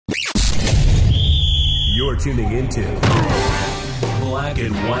You're tuning into Black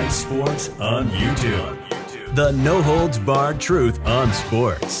and White Sports on YouTube. The no-holds-barred truth on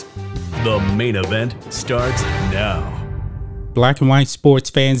sports. The main event starts now. Black and White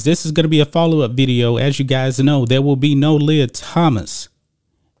sports fans, this is going to be a follow-up video. As you guys know, there will be no Lia Thomas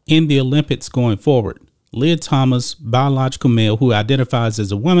in the Olympics going forward. Lia Thomas, biological male who identifies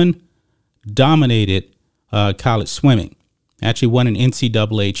as a woman, dominated college swimming. Actually won an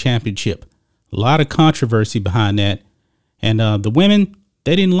NCAA championship. A lot of controversy behind that. And the women,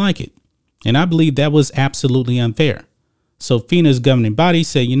 they didn't like it. And I believe that was absolutely unfair. So FINA's governing body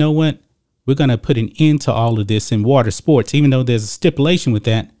said, you know what? We're going to put an end to all of this in water sports, even though there's a stipulation with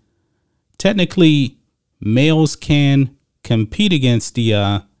that. Technically, males can compete against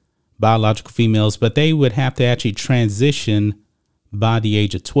the biological females, but they would have to actually transition by the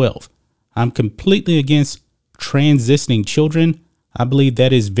age of 12. I'm completely against transitioning children. I believe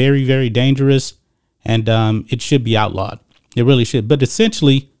that is very, very dangerous, and it should be outlawed. It really should. But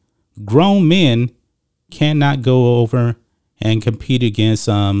essentially, grown men cannot go over and compete against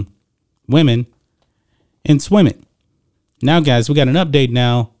women in swimming. Now, guys, we got an update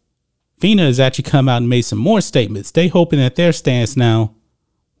now. FINA has actually come out and made some more statements. They hoping that their stance now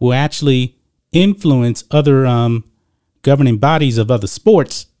will actually influence other governing bodies of other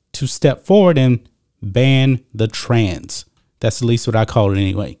sports to step forward and ban the trans. That's at least what I call it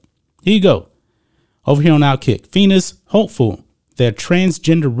anyway. Here you go. Over here on Outkick, FINA's hopeful that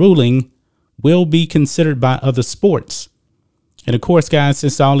transgender ruling will be considered by other sports. And of course, guys,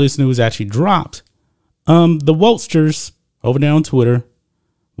 since all this news actually dropped, the wokesters over there on Twitter,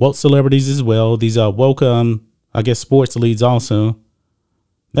 woke celebrities as well, these are woke, I guess, sports leads also,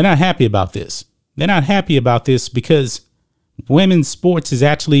 they're not happy about this. They're not happy about this because women's sports is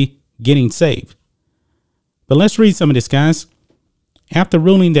actually getting saved. But let's read some of this, guys. After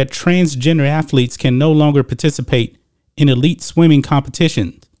ruling that transgender athletes can no longer participate in elite swimming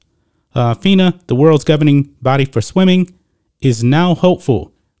competitions, FINA, the world's governing body for swimming, is now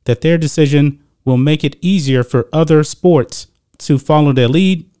hopeful that their decision will make it easier for other sports to follow their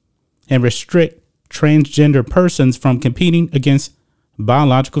lead and restrict transgender persons from competing against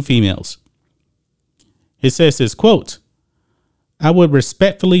biological females. It says this, quote, I would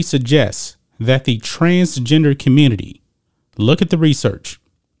respectfully suggest that the transgender community look at the research,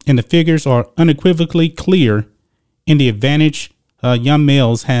 and the figures are unequivocally clear in the advantage young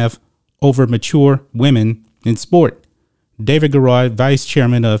males have over mature women in sport. David Garrard, vice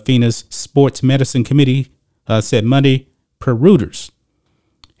chairman of FINA's Sports Medicine Committee, said Monday per Reuters.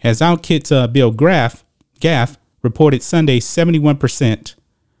 As Outkick's Bill Gaff reported Sunday, 71%,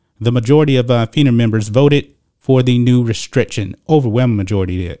 the majority of FINA members voted for the new restriction, overwhelming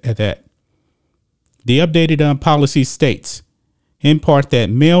majority at that. The updated policy states, in part,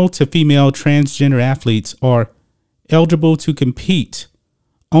 that male to female transgender athletes are eligible to compete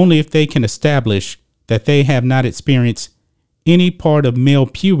only if they can establish that they have not experienced any part of male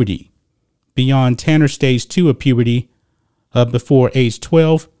puberty beyond Tanner stage 2 of puberty before age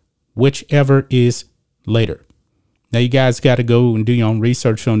 12, whichever is later. Now, you guys got to go and do your own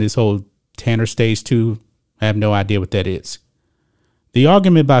research on this whole Tanner stage 2. I have no idea what that is. The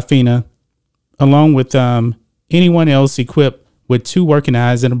argument by FINA, along with anyone else equipped with two working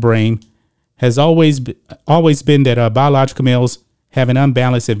eyes and a brain, has always been that biological males have an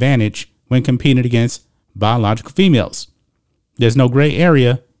unbalanced advantage when competing against biological females. There's no gray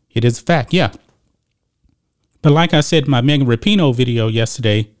area. It is a fact, yeah. But like I said in my Megan Rapinoe video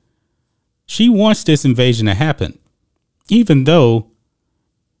yesterday, she wants this invasion to happen. Even though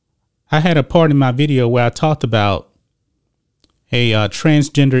I had a part in my video where I talked about a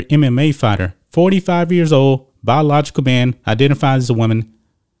transgender MMA fighter, 45 years old, biological man, identifies as a woman,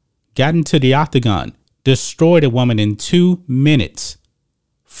 got into the octagon, destroyed a woman in 2 minutes,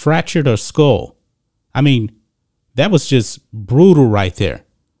 fractured her skull. I mean, that was just brutal right there.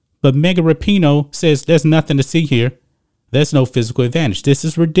 But Megan Rapinoe says there's nothing to see here. There's no physical advantage. This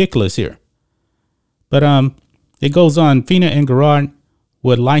is ridiculous here. But it goes on. FINA and Garrard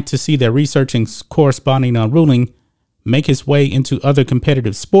would like to see their research and corresponding ruling make its way into other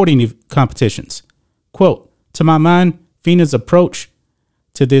competitive sporting competitions. Quote, to my mind, FINA's approach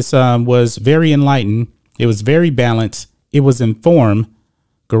to this was very enlightened. It was very balanced. It was informed,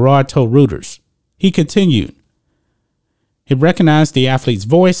 Garrard told Reuters. He continued, it recognized the athlete's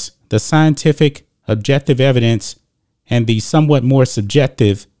voice, the scientific, objective evidence, and the somewhat more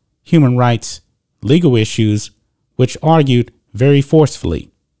subjective human rights legal issues, which argued very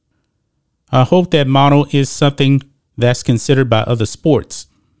forcefully. I hope that model is something that's considered by other sports.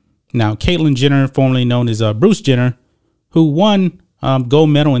 Now, Caitlyn Jenner, formerly known as Bruce Jenner, who won gold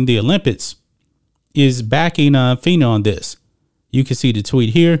medal in the Olympics, is backing FINA on this. You can see the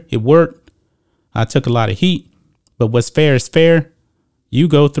tweet here. It worked. I took a lot of heat, but what's fair is fair. You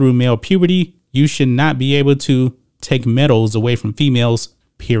go through male puberty. You should not be able to take medals away from females,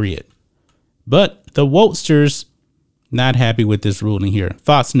 period. But the wokesters not happy with this ruling here.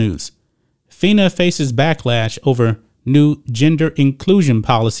 Fox News. FINA faces backlash over new gender inclusion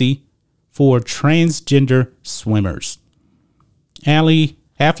policy for transgender swimmers.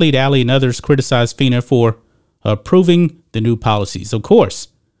 Athlete Alley and others criticized FINA for approving the new policies. Of course,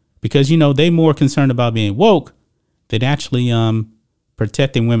 because, they're more concerned about being woke than actually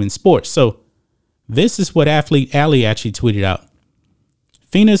protecting women's sports. So this is what Athlete Alley actually tweeted out.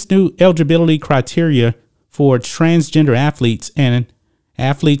 FINA's new eligibility criteria for transgender athletes and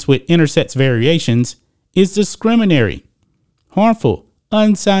athletes with intersex variations is discriminatory, harmful,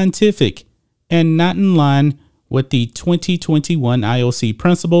 unscientific, and not in line with the 2021 IOC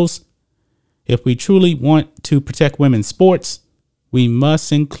principles. If we truly want to protect women's sports, we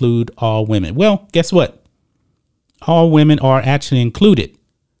must include all women. Well, guess what? All women are actually included.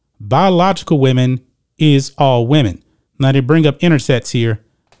 Biological women is all women. Now, they bring up intersex here.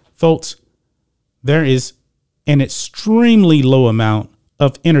 Folks, there is an extremely low amount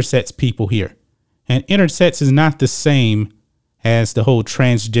of intersex people here. And intersex is not the same as the whole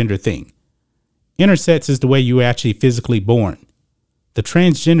transgender thing. Intersex is the way you were actually physically born. The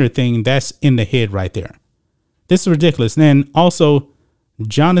transgender thing, that's in the head right there. This is ridiculous. And then also,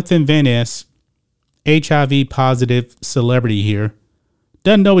 Jonathan Van Ness, HIV positive celebrity here,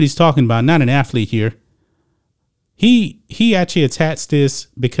 doesn't know what he's talking about, not an athlete here. He actually attacks this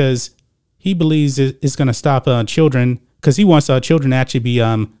because he believes it's going to stop children, because he wants children to actually be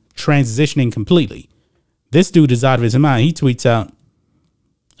transitioning completely. This dude is out of his mind. He tweets out,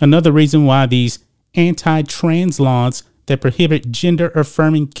 another reason why these anti-trans laws that prohibit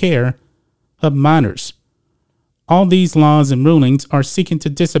gender-affirming care of minors. All these laws and rulings are seeking to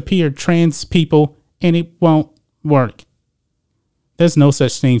disappear trans people, and it won't work. There's no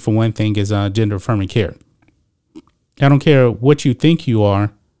such thing for one thing as gender-affirming care. I don't care what you think you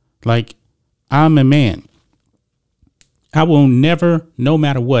are. Like, I'm a man. I will never, no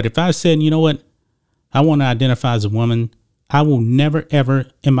matter what, if I said, you know what, I want to identify as a woman, I will never, ever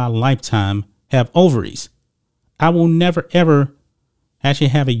in my lifetime have ovaries. I will never, ever actually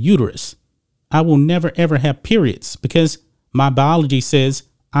have a uterus. I will never, ever have periods because my biology says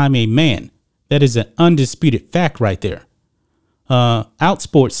I'm a man. That is an undisputed fact right there.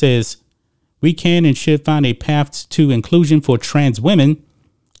 Outsport says we can and should find a path to inclusion for trans women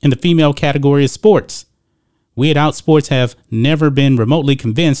in the female category of sports. We at Outsports have never been remotely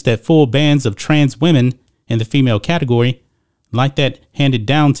convinced that full bans of trans women in the female category, like that handed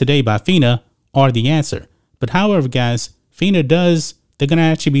down today by FINA, are the answer. But however, guys, FINA they're going to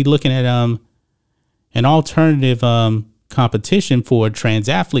actually be looking at an alternative competition for trans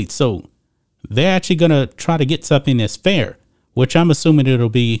athletes. So they're actually going to try to get something that's fair, which I'm assuming it'll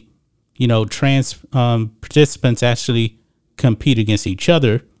be, trans participants actually compete against each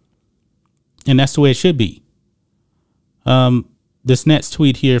other. And that's the way it should be. This next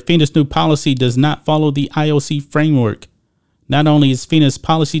tweet here, FINA's new policy does not follow the IOC framework. Not only is FINA's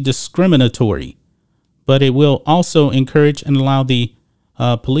policy discriminatory, but it will also encourage and allow the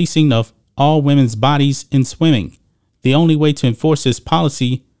policing of all women's bodies in swimming. The only way to enforce this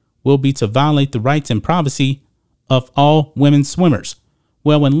policy will be to violate the rights and privacy of all women swimmers.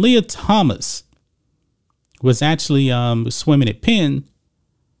 Well, when Lia Thomas was actually swimming at Penn,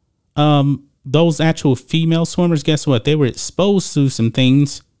 those actual female swimmers, guess what? They were exposed to some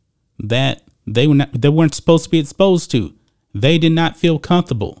things that they weren't supposed to be exposed to. They did not feel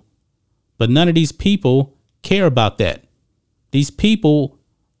comfortable. But none of these people care about that. These people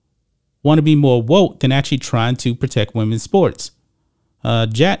want to be more woke than actually trying to protect women's sports.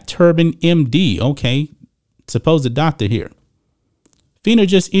 Jack Turbin, MD, okay, supposed doctor here. FINA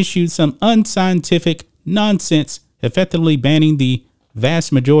just issued some unscientific nonsense, effectively banning the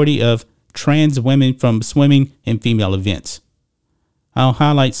vast majority of trans women from swimming in female events. I'll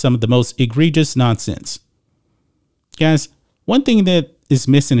highlight some of the most egregious nonsense. Guys, one thing that is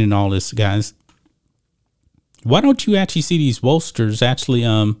missing in all this, guys, why don't you actually see these wokesters actually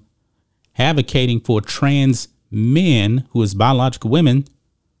advocating for trans men, who is biological women,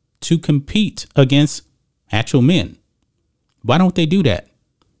 to compete against actual men? Why don't they do that?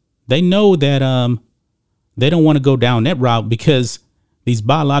 They know that they don't want to go down that route because these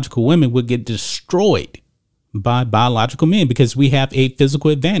biological women would get destroyed by biological men because we have a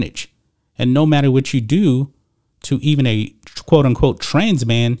physical advantage. And no matter what you do to even a quote unquote trans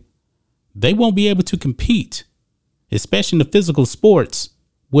man, they won't be able to compete, especially in the physical sports,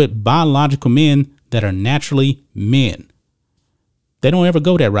 with biological men that are naturally men. They don't ever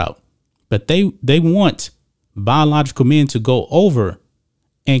go that route, but they want biological men to go over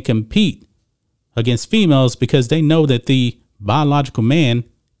and compete against females because they know that the biological man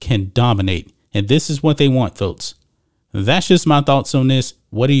can dominate. And this is what they want, folks. That's just my thoughts on this.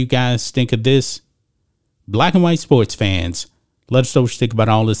 What do you guys think of this? Black and white sports fans, let us know what you think about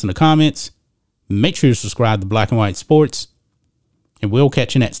all this in the comments. Make sure you subscribe to Black and White Sports, and we'll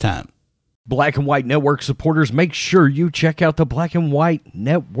catch you next time. Black and White Network supporters, make sure you check out the Black and White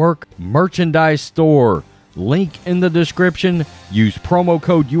Network merchandise store. Link in the description. Use promo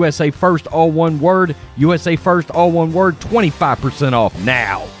code USA First, all one word. USA First, all one word. 25% off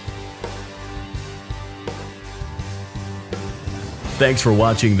now. Thanks for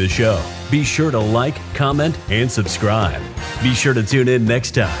watching the show. Be sure to like, comment, and subscribe. Be sure to tune in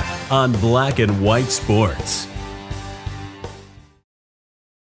next time on Black and White Sports.